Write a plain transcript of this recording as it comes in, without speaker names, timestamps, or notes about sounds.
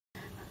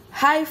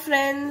Hi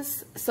friends,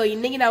 so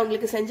இன்னைக்கு நான்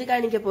உங்களுக்கு செஞ்சு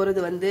காணிக்க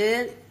போறது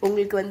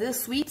உங்களுக்கு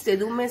ஸ்வீட்ஸ்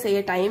எதுவுமே செய்ய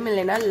டைம்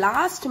இல்லைனா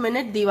last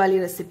minute Deepavali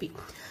recipe.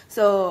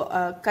 So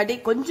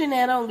கொஞ்ச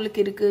நேரம்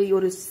உங்களுக்கு இருக்கு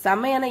ஒரு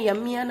செமையான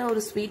யம்மியான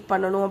ஒரு ஸ்வீட்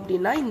பண்ணனும்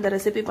அப்படினா இந்த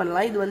ரெசிபி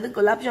பண்ணலாம். இது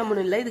குலாப்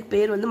ஜாமுன் இல்ல, இதுக்கு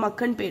பேர்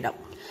மக்கன் பேடா.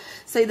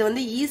 So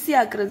இது ஈஸி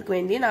ஆக்குறதுக்கு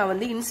வேண்டி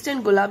நான்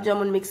இன்ஸ்டன்ட் குலாப்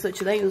ஜாமுன் மிக்ஸ்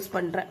வச்சு தான் யூஸ்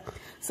பண்றேன்.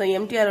 So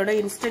MTR ஓட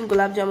இன்ஸ்டன்ட்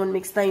குலாப் ஜாமுன்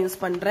மிக்ஸ் தான்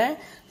யூஸ் பண்றேன்.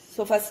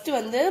 So first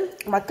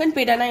மக்கன்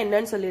பேடானா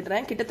என்னன்னு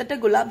சொல்லிடுறேன். கிட்டத்தட்ட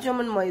குலாப்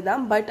ஜாமுன் மாதிரி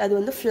தான், பட்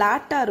அது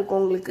ஃபிளாட்டா இருக்கும்.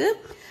 உங்களுக்கு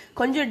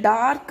கொஞ்சம்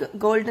டார்க்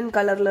கோல்டன்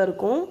கலர்ல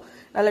இருக்கும்,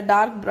 நல்ல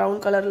டார்க் பிரவுன்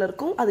கலர்ல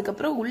இருக்கும்.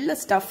 அதுக்கப்புறம் உள்ள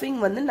ஸ்டஃபிங்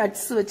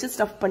நட்ஸ் வச்சு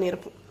ஸ்டஃப்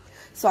பண்ணியிருப்போம்.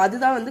 ஸோ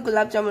அதுதான்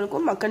குலாப்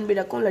ஜாமுனுக்கும் மக்கன்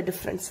பேடாக்கும் உள்ள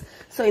டிஃப்ரென்ஸ்.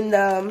 ஸோ இந்த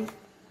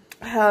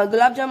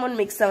குலாப் ஜாமுன்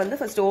மிக்ஸை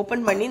ஃபர்ஸ்ட்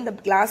ஓப்பன் பண்ணி இந்த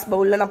கிளாஸ்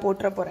பவுல்ல நான்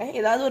போட்டுற போறேன்.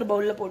 ஏதாவது ஒரு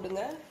பவுல்ல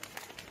போட்டுங்க.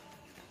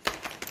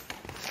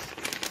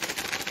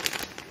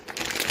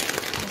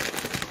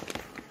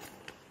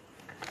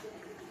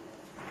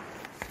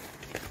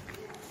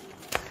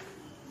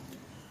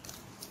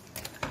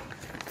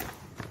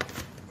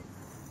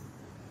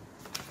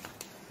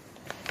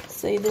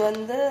 So இது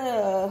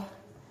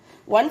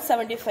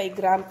 175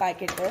 கிராம்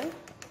பாக்கெட்டு.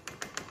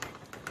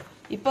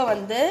 இப்போ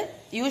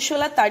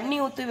யூசுவலா தண்ணி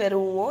ஊற்றி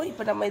வெறுவோம்.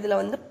 இப்போ நம்ம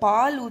இதுல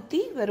பால் ஊற்றி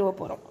வெறுவ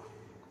போறோம்.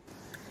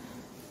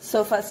 ஸோ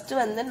ஃபர்ஸ்ட்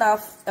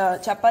நான்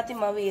சப்பாத்தி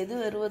மாவு எது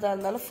வெறுவதா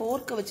இருந்தாலும்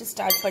ஃபோர்க்கை வச்சு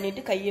ஸ்டார்ட்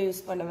பண்ணிட்டு கையை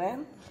யூஸ்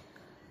பண்ணுவேன்.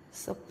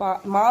 ஸோ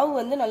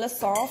மாவு நல்லா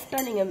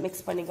சாஃப்டா நீங்க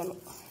மிக்ஸ்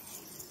பண்ணிக்கணும்.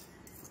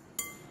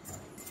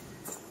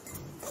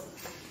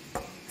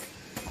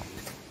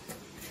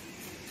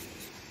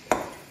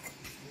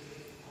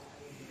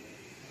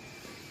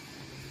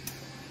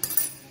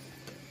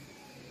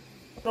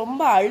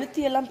 ரொம்ப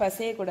அழுத்தி எல்லாம்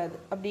பசைய கூடாது.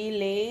 அப்படி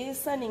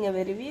லேசா நீங்க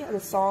வெறுவி அது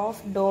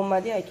சாஃப்ட் டோ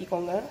மாதிரி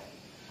ஆக்கிக்கோங்க.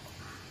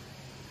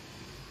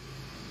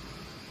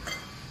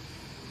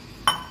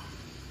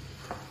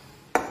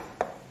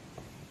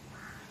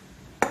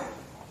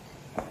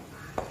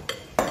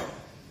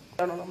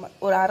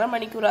 ஒரு அரை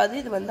மணிக்கூறாவது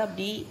இது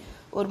அப்படி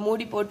ஒரு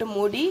மூடி போட்டு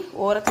மூடி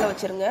ஓரத்துல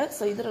வச்சிருங்க.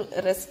 ஸோ இது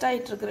ரெஸ்ட்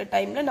ஆயிட்டு இருக்கிற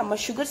டைம்ல நம்ம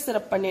சுகர்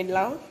சிரப்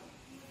பண்ணிடலாம்.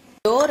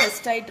 டோ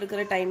ரெஸ்ட் ஆயிட்டு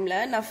இருக்கிற டைம்ல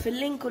நான்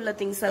ஃபில்லிங்குள்ள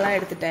திங்ஸ் எல்லாம்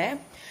எடுத்துட்டேன்.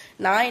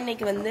 நான்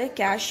இன்னைக்கு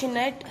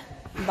கேஷ்யூநட்,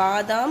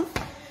 பாதாம்,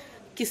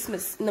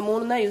 கிஸ்மிஸ் இந்த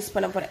 3 தான் யூஸ்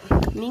பண்ண போறேன்.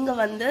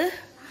 நீங்க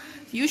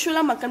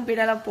யூஸ்வலா மக்கன்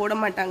பேடால போட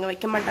மாட்டாங்க,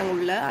 வைக்க மாட்டாங்க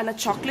உள்ள. ஆனா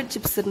சாக்லேட்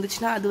சிப்ஸ்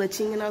இருந்துச்சுன்னா அது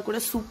வச்சீங்கன்னா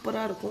கூட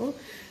சூப்பரா இருக்கும்.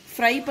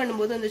 ஃப்ரை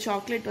பண்ணும்போது அந்த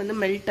சாக்லேட்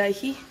மெல்ட்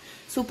ஆகி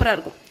சூப்பரா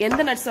இருக்கும். எந்த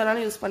நட்ஸ்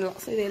வேணாலும் யூஸ்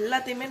பண்ணலாம். ஸோ இது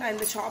எல்லாத்தையுமே நான்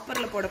இந்த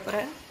சாப்பர்ல போட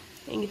போறேன்,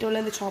 எங்கிட்ட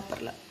உள்ள இந்த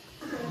சாப்பர்ல.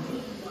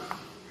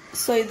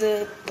 ஸோ இது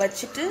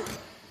வச்சுட்டு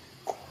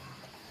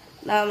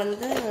நான்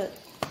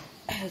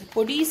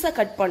பொடிசா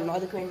கட் பண்ணணும்.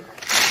 அதுக்கு வேண்டி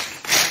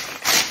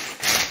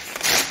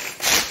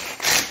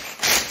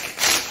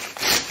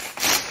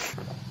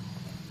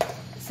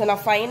ஸோ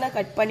நான் ஃபைனா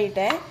கட்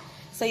பண்ணிட்டேன்.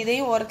 ஸோ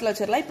இதையும் ஓரத்தில்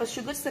வச்சிடலாம். இப்போ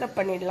சுகர் சிரப்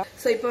பண்ணிடலாம்.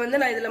 ஸோ இப்போ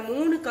நான் இதில்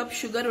 3 கப்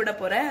சுகர் விட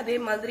போறேன். அதே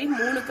மாதிரி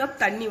 3 கப்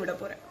தண்ணி விட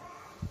போறேன்.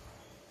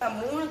 நான்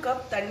 3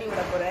 கப் தண்ணி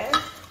விட போறேன்.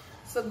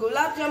 ஸோ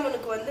குலாப்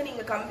ஜாமுனுக்கு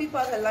நீங்க கம்பி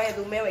பாகெல்லாம்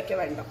எதுவுமே வைக்க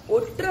வேண்டாம்,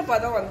 ஒற்ற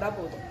பதம் வந்தா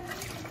போதும்.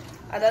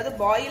 அதாவது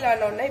பாயில்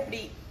ஆனோன்னா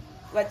இப்படி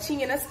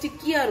வச்சீங்கன்னா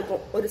ஸ்டிக்கியா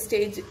இருக்கும், ஒரு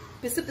ஸ்டேஜ்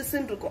பிசு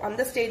பிசுன்னு இருக்கும்.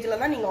 அந்த ஸ்டேஜ்ல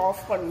தான் நீங்க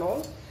ஆஃப்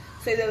பண்ணணும்.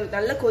 ஸோ இதை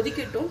நல்லா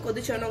கொதிக்கட்டும்.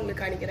 கொதிச்சோன்னு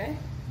உங்களுக்கு காணிக்கிறேன்.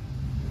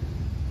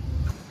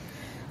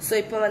 ஸோ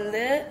இப்போ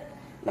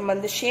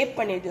நம்ம ஷேப்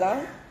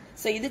பண்ணிடலாம்.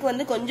 ஸோ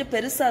இதுக்கு கொஞ்சம்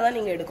பெருசா தான்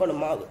நீங்க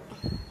எடுக்கணும் மாவு.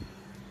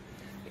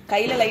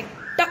 கையில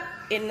லைட்டா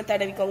எண்ணெய்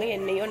தடவிக்கோங்க,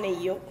 எண்ணெயோ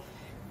நெய்யோ.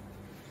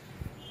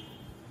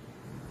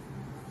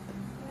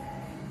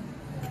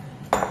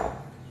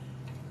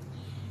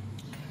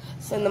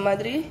 ஸோ இந்த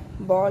மாதிரி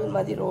பால்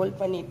மாதிரி ரோல்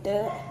பண்ணிட்டு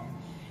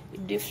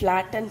இப்படி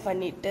ஃப்ளாட்டன்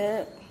பண்ணிட்டு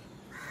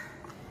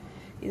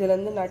இதுல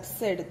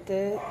நட்ஸ் எடுத்து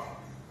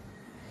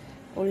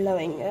உள்ள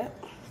வைங்க.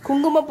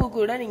 குங்குமப்பூ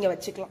கூட நீங்க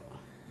வச்சுக்கலாம்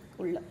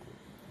உள்ள.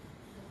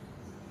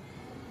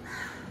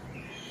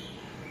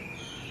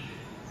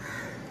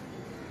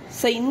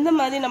 ஸோ இந்த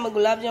மாதிரி நம்ம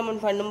குலாப்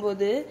ஜாமுன்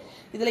பண்ணும்போது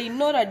இதுல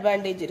இன்னொரு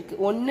அட்வான்டேஜ்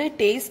இருக்கு. ஒன்னு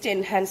டேஸ்ட்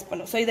என்ஹான்ஸ்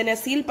பண்ணும். ஸோ இதை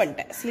நான் சீல்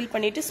பண்ணிட்டேன். சீல்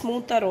பண்ணிட்டு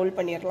ஸ்மூத்தா ரோல்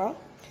பண்ணிடலாம்.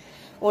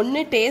 ஒன்னு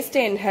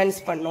டேஸ்ட்டை என்ஹான்ஸ்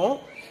பண்ணும்.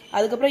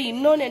 அதுக்கப்புறம்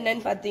இன்னொன்று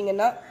என்னன்னு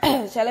பார்த்தீங்கன்னா,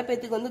 சில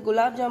பேத்துக்கு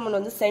குலாப்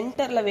ஜாமுன்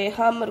சென்டர்ல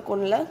வேகாம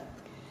இருக்கும்ல,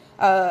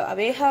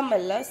 வேகாம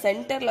இல்லை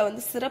சென்டர்ல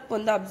சிரப்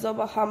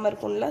அப்சர்வ் ஆகாம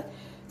இருக்கும்ல.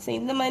 ஸோ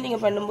இந்த மாதிரி நீங்க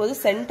பண்ணும்போது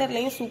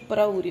சென்டர்லயும்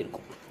சூப்பரா ஊறி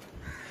இருக்கும்.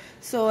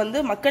 ஸோ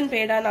மக்கன்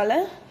பேடானால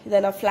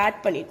இதை நான் ஃபிளாட்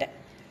பண்ணிட்டேன்.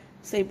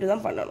 ஸோ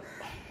இப்படிதான் பண்ணணும்.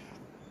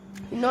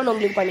 இன்னொன்று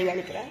உங்களுக்கு பண்ணி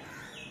நினைக்கிறேன்.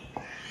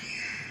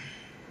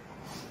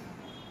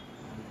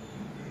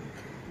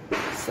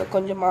 ஸோ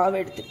கொஞ்சம்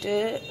மாவு எடுத்துட்டு,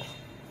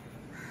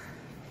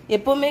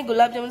 எப்பவுமே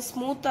குலாப் ஜாமுன்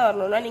ஸ்மூத்தா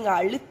வரணும்னா நீங்க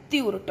அழுத்தி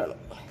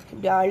உருட்டணும்.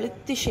 இப்படி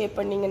அழுத்தி ஷேப்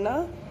பண்ணீங்கன்னா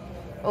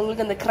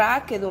உங்களுக்கு அந்த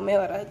கிராக் எதுவுமே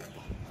வராது.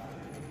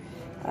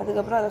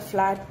 அதுக்கப்புறம் அதை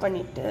ஃபிளாட்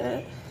பண்ணிட்டு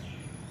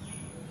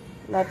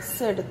நட்ஸ்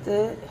எடுத்து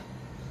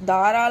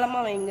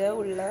தாராளமா வைங்க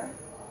உள்ள.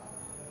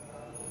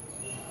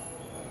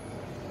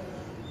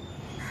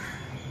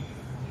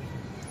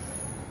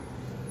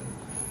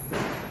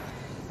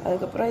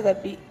 அதுக்கப்புறம் இதை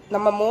அப்படி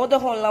நம்ம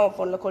மோதகம்லாம்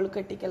வைப்போம்ல,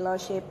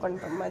 கொழுக்கட்டிக்கெல்லாம் ஷேப்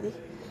பண்ணுற மாதிரி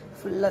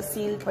ஃபுல்லாக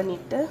சீல்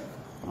பண்ணிவிட்டு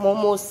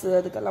மோமோஸ்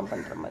அதுக்கெல்லாம்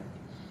பண்ணுற மாதிரி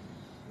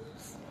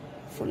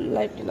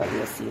ஃபுல்லாக இப்படி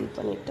நல்லா சீல்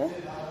பண்ணிவிட்டு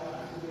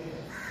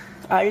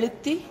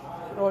அழுத்தி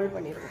ரோல்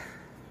பண்ணிடுவோம்.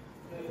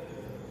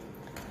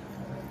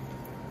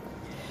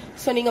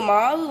 ஸோ நீங்கள்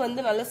மாவு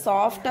வந்து நல்லா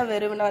சாஃப்டாக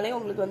வெறுவினாலே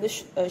உங்களுக்கு வந்து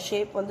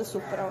ஷேப் வந்து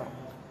சூப்பராக வரும்.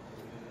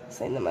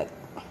 ஸோ இந்த மாதிரி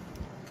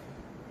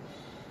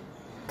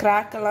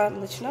கிராக்கெல்லாம்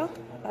இருந்துச்சுன்னா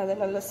அதை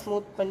நல்லா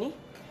ஸ்மூத் பண்ணி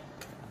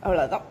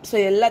அவ்வளோதான். ஸோ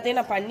எல்லாத்தையும்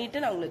நான்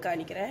பண்ணிவிட்டு நான் உங்களுக்கு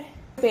காணிக்கிறேன்.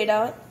 பேடா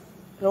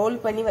ரோல்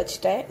பண்ணி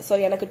வச்சுட்டேன். ஸோ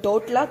எனக்கு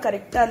டோட்டலாக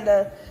கரெக்டாக அந்த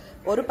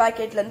ஒரு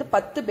பேக்கெட்லேருந்து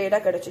 10 பேடா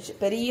கிடச்சிச்சு,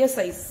 பெரிய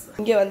சைஸ்.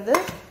 இங்கே வந்து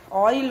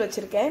ஆயில்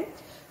வச்சுருக்கேன்.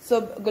 ஸோ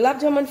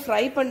குலாப் ஜாமுன்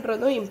ஃப்ரை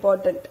பண்ணுறதும்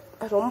இம்பார்ட்டண்ட்.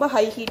 ரொம்ப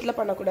ஹை ஹீட்டில்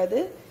பண்ணக்கூடாது.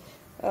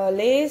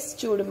 லேஸ்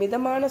சூடு,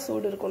 மிதமான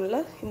சூடு இருக்கும்ல,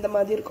 இந்த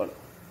மாதிரி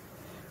இருக்கணும்.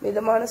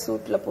 மிதமான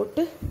சூட்டில்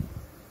போட்டு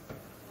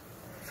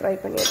ஃப்ரை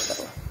பண்ணி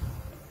எடுத்துடலாம்.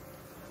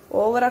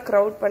 ஓவராக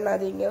க்ரௌட்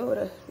பண்ணாதீங்க.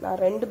 நான்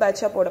 2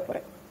 பேட்சாக போட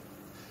போகிறேன்.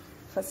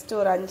 ஃபஸ்ட்டு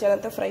ஒரு 5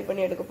 அணத்தை ஃப்ரை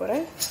பண்ணி எடுக்க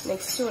போகிறேன்.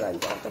 நெக்ஸ்ட்டு ஒரு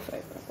 5 அணத்தை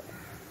ஃப்ரை பண்ண போகிறேன்.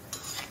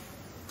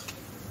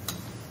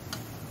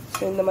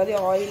 ஸோ இந்த மாதிரி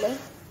ஆயிலை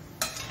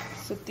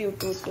சுற்றி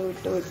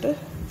விட்டு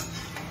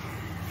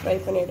ஃப்ரை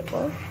பண்ணி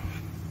எடுப்போம்.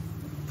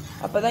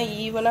 அப்போ தான்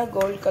ஈவனாக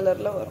கோல்ட்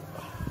கலரில் வரும்.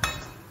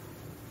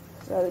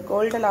 ஸோ அது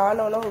கோல்டன்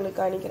ஆனோன்னா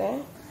உங்களுக்கு காணிக்கிறேன்.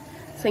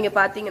 ஸோ இங்கே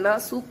பார்த்தீங்கன்னா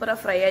சூப்பராக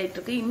ஃப்ரை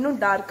ஆகிட்டுருக்கு. இன்னும்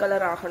டார்க்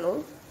கலர்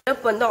ஆகணும்.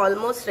 சிரப் வந்து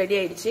ஆல்மோஸ்ட் ரெடி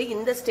ஆயிடுச்சு.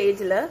 இந்த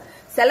ஸ்டேஜில்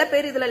சில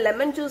பேர் இதில்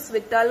லெமன் ஜூஸ்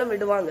விட்டாலும்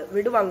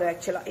விடுவாங்க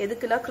ஆக்சுவலாக.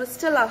 எதுக்குன்னா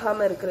கிறிஸ்டல்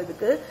ஆகாமல்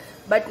இருக்கிறதுக்கு.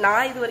 பட்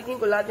நான் இது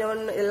வரைக்கும் குலாப்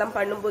ஜாமுன் எல்லாம்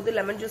பண்ணும்போது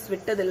லெமன் ஜூஸ்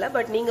விட்டதில்லை.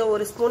 பட் நீங்கள்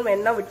ஒரு ஸ்பூன்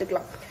வேணா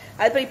விட்டுக்கலாம்.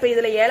 அதுப்போ இப்போ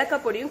இதில்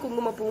ஏலக்காய் பொடியும்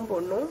குங்குமப்பூவும்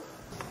போடணும்.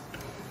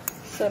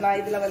 ஸோ நான்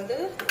இதில் வந்து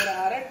ஒரு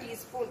 1/2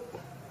 டீஸ்பூன்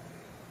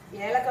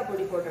ஏலக்காய்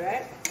பொடி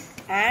போடுறேன்.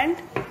 அண்ட்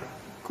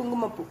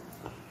குங்குமப்பூ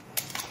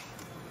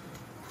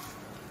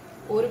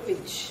ஒரு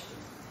பிஞ்ச்.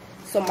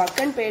 ஸோ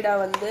மக்கன் பேடா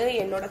வந்து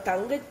என்னோட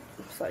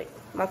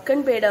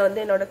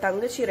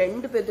தங்கச்சி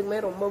 2 பேத்துக்குமே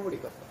ரொம்ப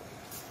பிடிக்கும்.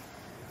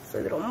 ஸோ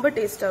இது ரொம்ப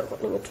டேஸ்டாக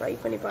இருக்கும். நீங்கள் ட்ரை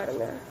பண்ணி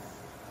பாருங்க.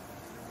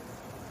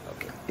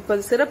 ஓகே, இப்போ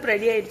இது சிரப்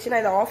ரெடி ஆயிடுச்சு.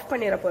 நான் இதை ஆஃப்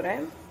பண்ணிட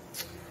போகிறேன்.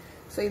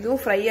 ஸோ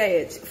இதுவும் ஃப்ரை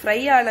ஆயிடுச்சு. ஃப்ரை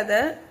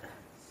ஆனதை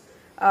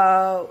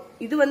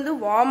இது வந்து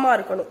வார்மாக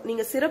இருக்கணும்.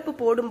 நீங்கள் சிரப்பு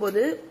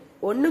போடும்போது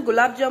ஒன்று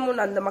குலாப்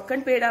ஜாமுன் அந்த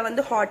மக்கன் பேடா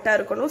வந்து ஹாட்டாக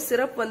இருக்கணும்,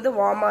 சிரப் வந்து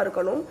வார்மாக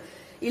இருக்கணும்.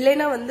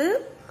 இல்லைன்னா வந்து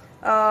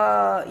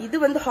இது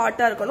வந்து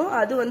ஹாட்டாக இருக்கணும்,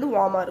 அது வந்து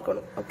வார்மாக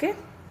இருக்கணும். ஓகே,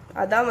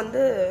 அதான்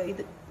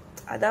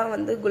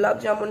வந்து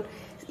குலாப் ஜாமுன்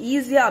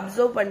ஈஸியாக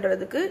அப்சர்வ்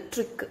பண்ணுறதுக்கு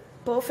ட்ரிக்.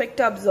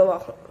 பர்ஃபெக்டாக அப்சர்வ்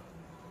ஆகும்.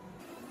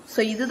 ஸோ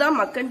இதுதான்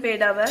மக்கன்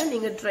பேடாவை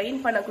நீங்கள் ட்ரைன்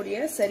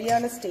பண்ணக்கூடிய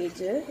சரியான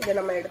ஸ்டேஜ். இதை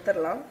நம்ம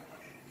எடுத்துடலாம்.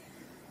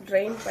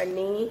 ட்ரைன்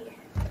பண்ணி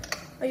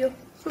ஐயோ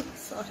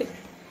சாரி.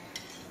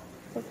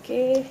 ஓகே,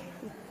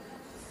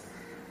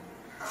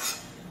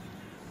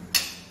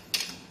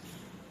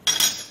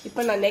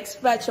 இப்போ நான்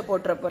நெக்ஸ்ட் பேட்சை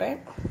போட்டுற போகிறேன்.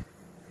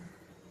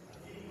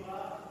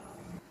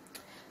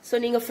 ஸோ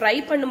நீங்கள் ஃப்ரை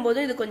பண்ணும்போது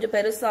இது கொஞ்சம்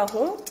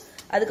பெருசாகும்.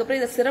 அதுக்கப்புறம்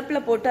இதை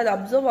சிரப்பில் போட்டு அது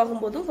அப்சர்வ்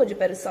ஆகும்போதும் கொஞ்சம்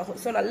பெருசாகும்.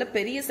 ஸோ நல்ல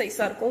பெரிய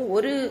சைஸாக இருக்கும்.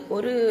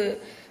 ஒரு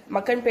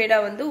மக்கன் பேடா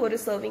வந்து ஒரு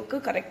சர்விங்க்கு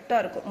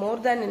கரெக்டாக இருக்கும்.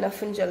 மோர் தேன்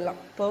இனஃப்னு சொல்லலாம்.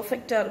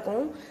 பர்ஃபெக்டாக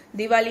இருக்கும்.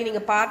 தீபாவளி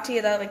நீங்கள் பார்ட்டி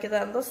ஏதாவது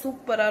வைக்கிறதா இருந்தால்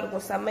சூப்பராக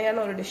இருக்கும்.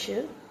 செம்மையான ஒரு டிஷ்ஷு.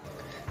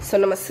 ஸோ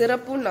நம்ம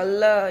சிரப்பும்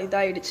நல்லா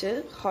இதாகிடுச்சு.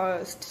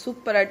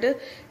 சூப்பராகிட்டு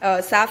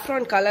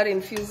சாஃப்ரான் கலர்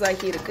இன்ஃப்யூஸ்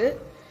ஆகி இருக்கு.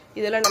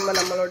 இதில்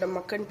நம்மளோட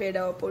மக்கன்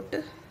பேடாவை போட்டு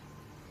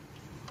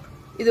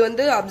இது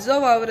வந்து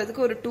அப்சர்வ்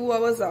ஆகுறதுக்கு ஒரு 2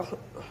 hours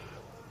ஆகும்.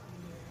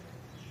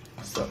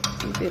 ஸோ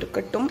இது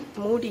இருக்கட்டும்.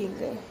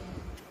 மூடிங்க.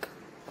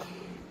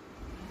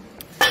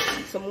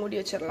 ஸோ மூடி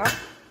வச்சிடலாம்.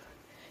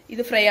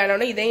 இது ஃப்ரை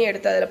ஆனோன்னா இதையும்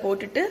எடுத்து அதில்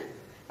போட்டுட்டு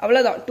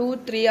அவ்வளோதான்.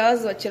 2-3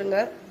 hours வச்சுருங்க.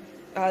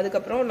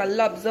 அதுக்கப்புறம்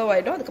நல்லா அப்சர்வ்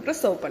ஆகிடும்.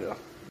 அதுக்கப்புறம் சர்வ்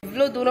பண்ணலாம்.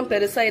 எவ்வளோ தூரம்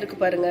பெருசாக இருக்கு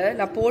பாருங்க.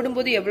 நான்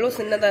போடும்போது எவ்வளோ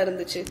சின்னதாக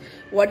இருந்துச்சு,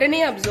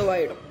 உடனே அப்சர்வ்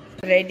ஆகிடும்.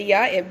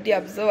 ரெடியா எப்படி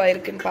அப்சர்வ்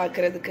ஆயிருக்குன்னு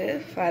பார்க்கறதுக்கு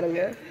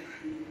பாருங்க.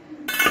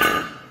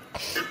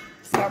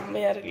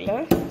 செம்மையா இருக்குல்ல,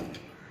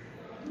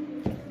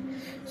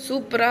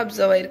 சூப்பரா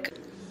அப்சர்வ் ஆயிருக்கு.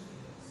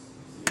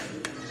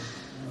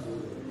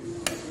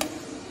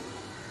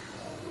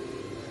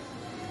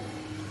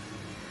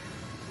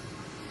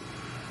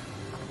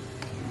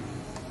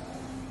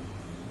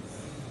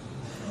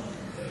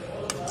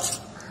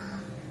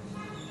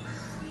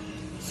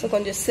 ஸோ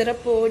கொஞ்சம்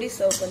சிரப்போடி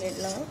சர்வ்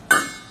பண்ணிடலாம்.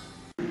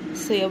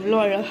 ஸோ எவ்வளோ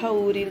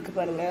அழகாக ஊறி இருக்கு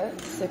பாருங்க.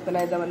 ஸோ இப்போ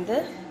நான் இதை வந்து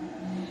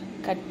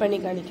கட் பண்ணி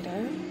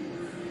காணிக்கிறேன்.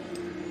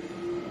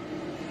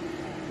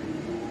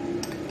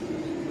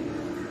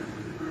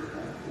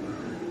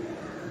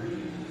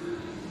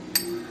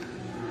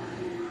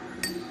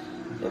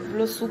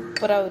 எவ்வளோ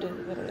சூப்பராக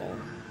வருது பாருங்க.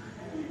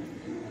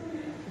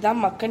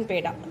 இதான் மக்கன்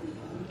பேடா.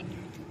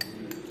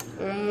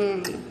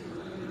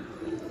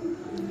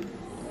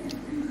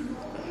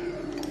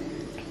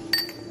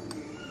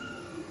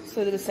 ஸோ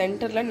இதுக்கு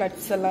சென்டரில்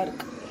நட்ஸ் எல்லாம்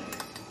இருக்கு.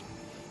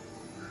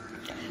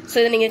 ஸோ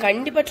இதை நீங்கள்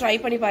கண்டிப்பாக ட்ரை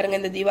பண்ணி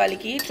பாருங்கள். இந்த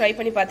தீபாவளிக்கு ட்ரை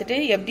பண்ணி பார்த்துட்டு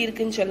எப்படி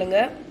இருக்குன்னு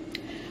சொல்லுங்கள்.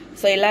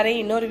 ஸோ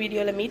எல்லாரையும் இன்னொரு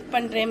வீடியோவில் மீட்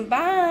பண்ணுறேன்.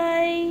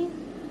 பாய்.